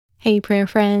Hey, prayer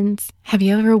friends. Have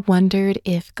you ever wondered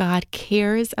if God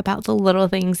cares about the little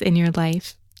things in your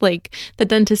life? Like the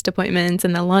dentist appointments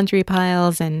and the laundry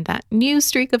piles and that new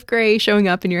streak of gray showing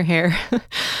up in your hair.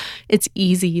 It's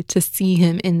easy to see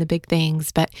him in the big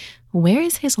things, but where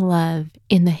is his love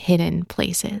in the hidden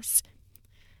places?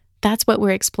 That's what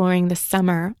we're exploring this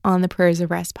summer on the Prayers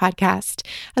of Rest podcast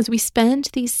as we spend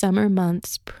these summer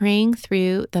months praying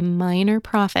through the minor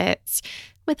prophets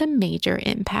with a major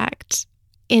impact.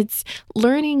 It's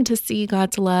learning to see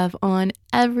God's love on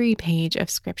every page of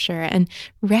Scripture and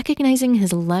recognizing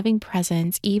his loving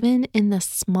presence even in the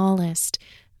smallest,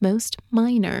 most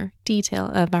minor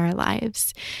detail of our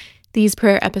lives. These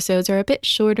prayer episodes are a bit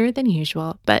shorter than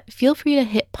usual, but feel free to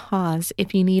hit pause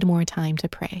if you need more time to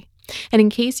pray. And in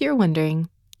case you're wondering,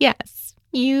 yes,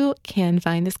 you can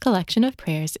find this collection of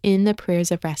prayers in the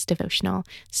Prayers of Rest devotional,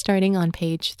 starting on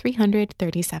page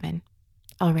 337.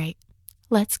 All right,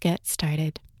 let's get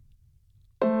started.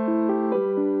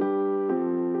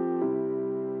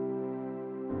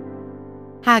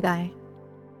 Haggai.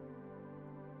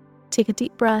 Take a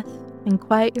deep breath and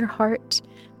quiet your heart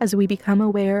as we become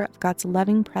aware of God's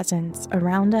loving presence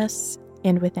around us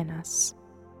and within us.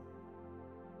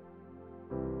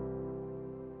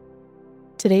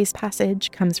 Today's passage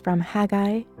comes from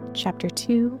Haggai chapter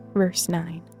 2, verse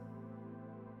 9.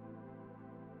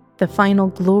 The final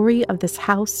glory of this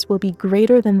house will be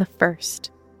greater than the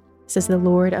first, says the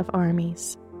Lord of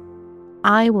armies.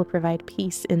 I will provide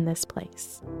peace in this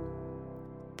place.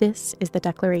 This is the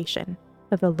declaration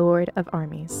of the Lord of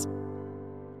armies.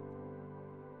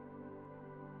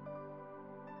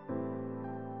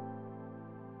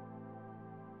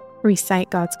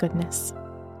 Recite God's goodness.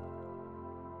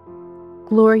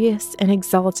 Glorious and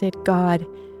exalted God,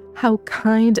 how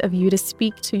kind of you to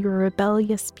speak to your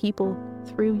rebellious people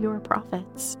through your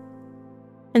prophets.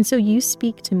 And so you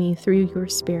speak to me through your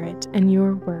Spirit and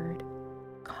your word,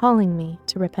 calling me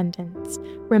to repentance,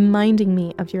 reminding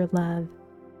me of your love,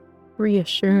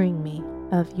 reassuring me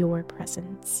of your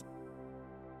presence.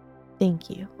 Thank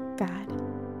you, God.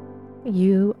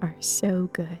 You are so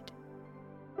good.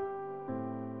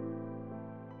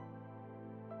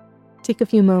 Take a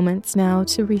few moments now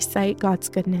to recite God's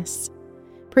goodness,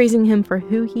 praising him for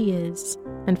who he is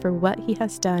and for what he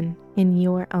has done in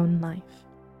your own life.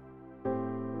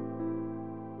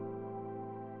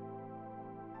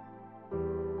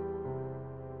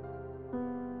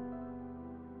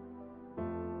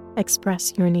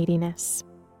 Express your neediness.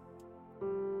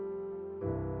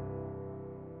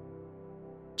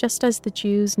 Just as the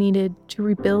Jews needed to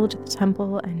rebuild the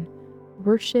temple and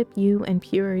worship you in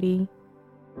purity,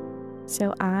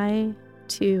 so I,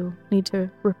 too, need to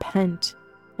repent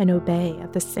and obey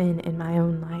of the sin in my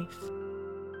own life.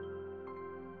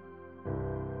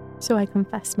 So I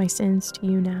confess my sins to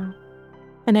you now,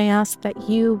 and I ask that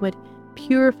you would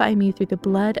purify me through the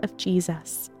blood of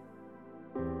Jesus.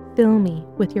 Fill me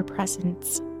with your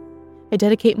presence. I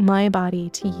dedicate my body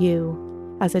to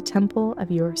you as a temple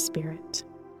of your Spirit.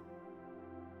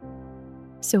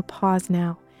 So pause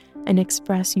now and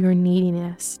express your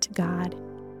neediness to God,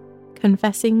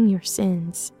 confessing your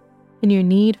sins and your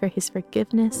need for his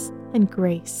forgiveness and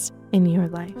grace in your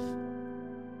life.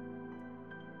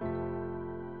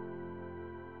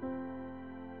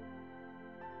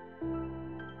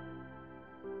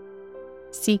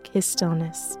 Seek his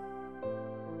stillness.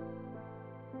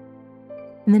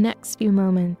 In the next few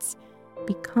moments,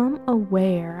 become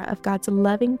aware of God's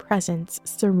loving presence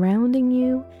surrounding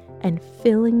you and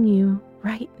filling you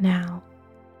right now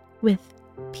with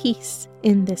peace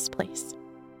in this place,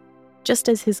 just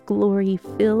as his glory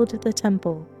filled the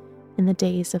temple in the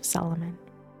days of Solomon.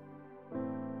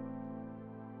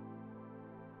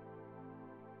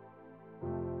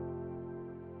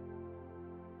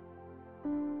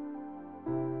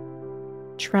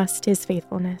 Trust his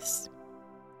faithfulness.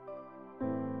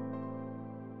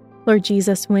 Lord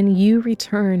Jesus, when you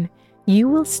return, you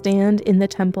will stand in the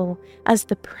temple as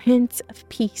the Prince of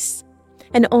Peace,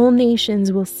 and all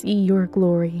nations will see your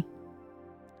glory.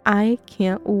 I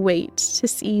can't wait to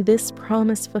see this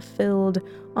promise fulfilled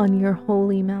on your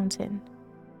holy mountain.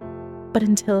 But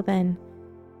until then,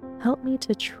 help me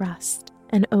to trust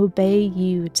and obey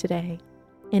you today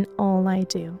in all I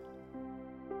do.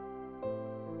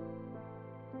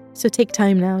 So take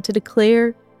time now to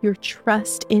declare your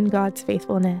trust in God's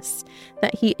faithfulness,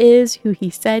 that he is who he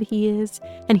said he is,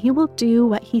 and he will do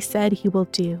what he said he will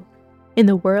do in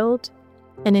the world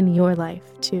and in your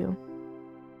life too.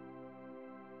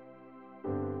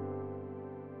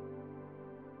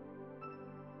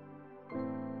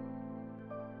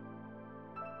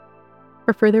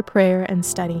 For further prayer and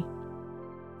study,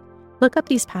 Look up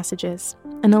these passages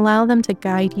and allow them to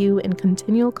guide you in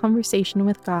continual conversation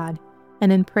with God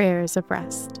and in prayers of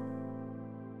rest.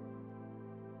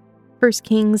 1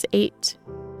 Kings 8,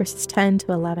 verses 10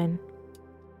 to 11.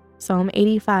 Psalm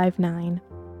 85, 9.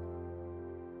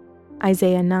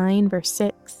 Isaiah 9, verse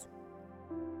 6.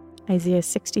 Isaiah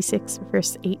 66,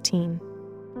 verse 18.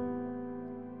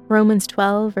 Romans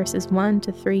 12, verses 1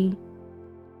 to 3.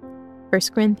 1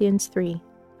 Corinthians 3,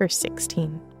 verse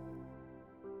 16.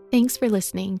 Thanks for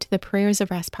listening to the Prayers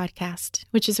of Rest podcast,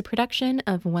 which is a production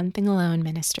of One Thing Alone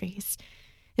Ministries.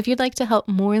 If you'd like to help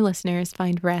more listeners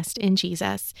find rest in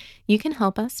Jesus, you can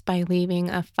help us by leaving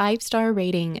a 5-star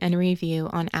rating and review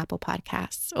on Apple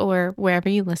Podcasts or wherever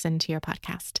you listen to your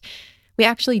podcast. We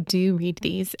actually do read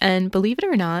these, and believe it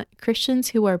or not, Christians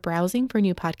who are browsing for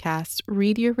new podcasts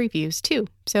read your reviews too,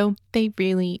 so they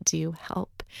really do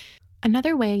help.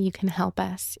 Another way you can help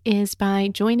us is by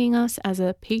joining us as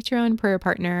a Patreon prayer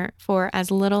partner for as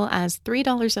little as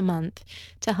 $3 a month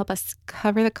to help us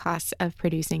cover the costs of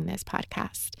producing this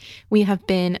podcast. We have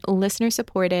been listener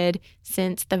supported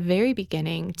since the very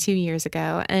beginning 2 years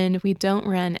ago, and we don't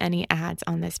run any ads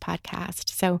on this podcast.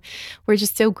 So we're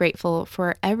just so grateful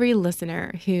for every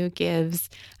listener who gives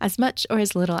as much or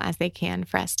as little as they can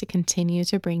for us to continue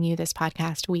to bring you this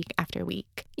podcast week after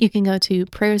week. You can go to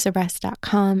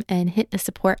prayersofrest.com and hit the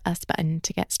support us button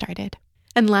to get started.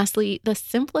 And lastly, the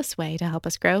simplest way to help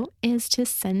us grow is to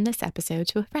send this episode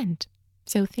to a friend.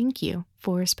 So thank you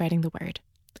for spreading the word.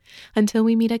 Until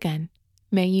we meet again,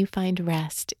 may you find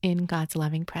rest in God's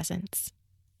loving presence.